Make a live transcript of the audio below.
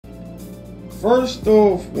first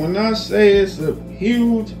off, when I say it's a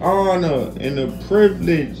huge honor and a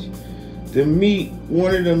privilege to meet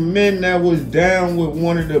one of the men that was down with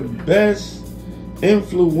one of the best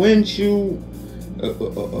influential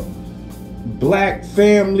black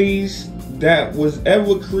families that was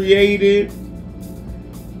ever created.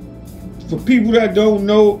 For people that don't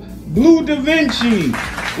know, Bleu Davinci.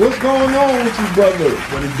 What's going on with you, brother?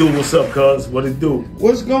 What it do? What's up, cuz? What it do?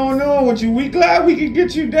 What's going on with you? We glad we could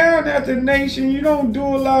get you down at the Nation. You don't do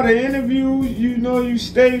a lot of interviews. You know, you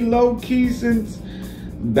stay low-key since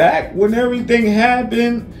back when everything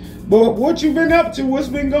happened. But what you been up to? What's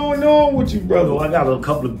been going on with you, brother? You know, I got a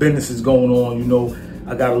couple of businesses going on, you know.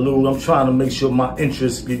 I got I'm trying to make sure my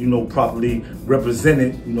interests get, you know, properly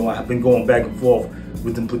represented. You know, I've been going back and forth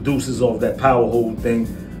with the producers of that Power Hold thing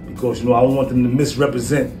because, you know, I don't want them to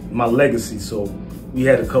misrepresent my legacy. So we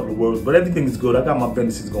had a couple of words, but everything is good. I got my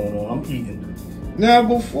businesses going on. I'm eating. Now,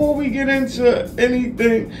 before we get into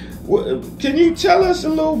anything, can you tell us a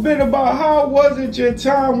little bit about how was it your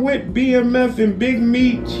time with BMF and Big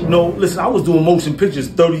Meech? You know, listen, I was doing motion pictures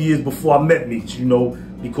 30 years before I met Meech, you know,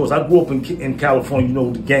 because I grew up in California, you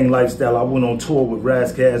know, the gang lifestyle. I went on tour with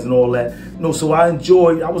Razzcast and all that. You know, so I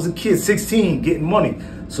was a kid, 16, getting money.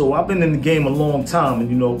 So I've been in the game a long time. And,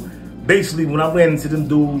 you know, basically when I ran into them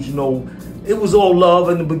dudes, you know, it was all love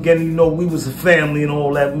in the beginning. You know, we was a family and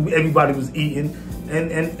all that. Everybody was eating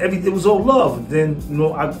and everything, it was all love. And then, you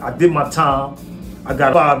know, I did my time. I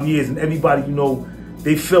got 5 years and everybody, you know,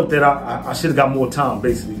 they felt that I should have got more time,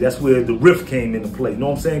 basically. That's where the rift came into play. You know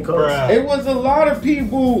what I'm saying, cuz? It was a lot of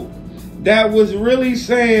people that was really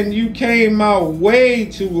saying you came out way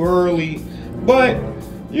too early. But,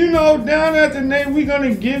 you know, down at the Nation, we're going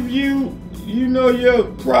to give you, you know, your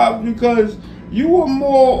props because you were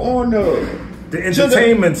more on the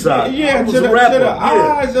entertainment side. Yeah, to the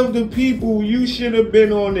eyes of the people, you should have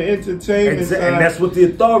been on the entertainment side. And that's what the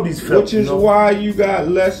authorities felt. Which is why you got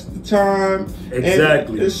less time.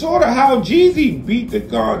 Exactly. And it's sort of how Jeezy beat the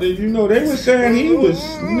contest. You know, they were saying he was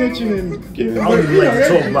snitching and giving. I don't even like to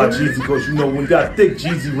talk about Jeezy because, you know, when it got thick,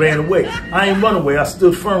 Jeezy ran away. I ain't run away. I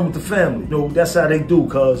stood firm with the family. You know, that's how they do,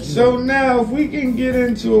 cuz. So now, if we can get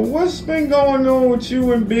into it, what's been going on with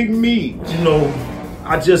you and Big Meech? You know,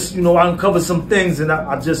 I just, you know, I uncovered some things and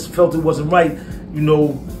I just felt it wasn't right. You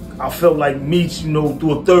know, I felt like Meech, you know,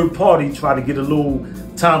 through a third party tried to get a little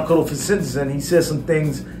time cut off his sentence and he said some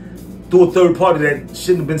things through a third party that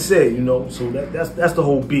shouldn't have been said, you know. So that's the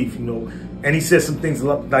whole beef, you know. And he said some things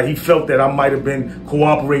like he felt that I might have been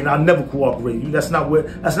cooperating. I never cooperate. That's not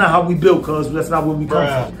how we build, cuz. That's not where we come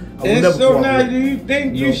from. And so now, do you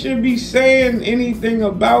think you should be saying anything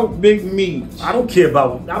about Big Meech? I don't care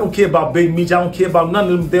about Big Meech. I don't care about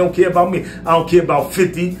none of them. They don't care about me. I don't care about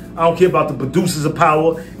 50. I don't care about the producers of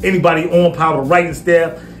Power, anybody on Power, the writing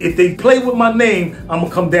staff. If they play with my name, I'm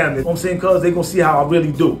gonna come down there. You know what I'm saying, cuz? They gonna see how I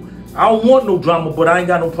really do. I don't want no drama, but I ain't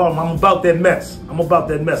got no problem. I'm about that mess. I'm about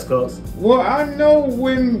that mess, cuz. Well, I know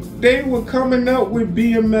when they were coming up with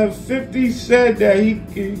BMF, 50 said that he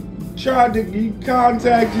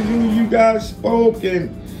contacted you, you guys spoke, and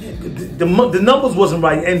the numbers wasn't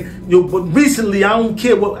right. And you know, but recently, I don't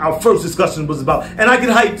care what our first discussion was about. And I get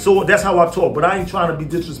hyped, so that's how I talk. But I ain't trying to be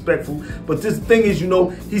disrespectful. But this thing is, you know,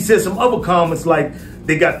 he said some other comments like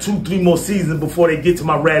they got 2-3 more seasons before they get to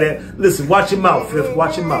my rat ass. Listen, watch your mouth, Fifth.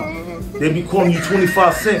 Watch your mouth. They be calling you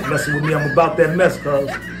 25 cents messing with me. I'm about that mess, cuz.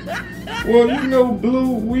 Well, you know,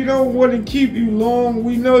 Blue, we don't want to keep you long.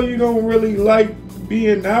 We know you don't really like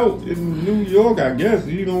being out in New York, I guess.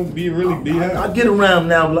 You don't really be out. I get around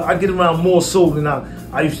now. I get around more so than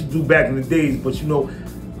I used to do back in the days. But, you know,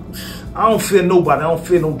 I don't fear nobody. I don't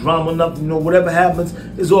fear no drama, nothing. You know, whatever happens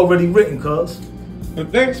is already written, cuz.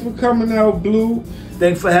 But thanks for coming out, Blue.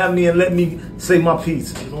 Thanks for having me and letting me say my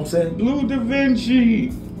piece. You know what I'm saying? Bleu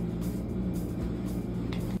Davinci.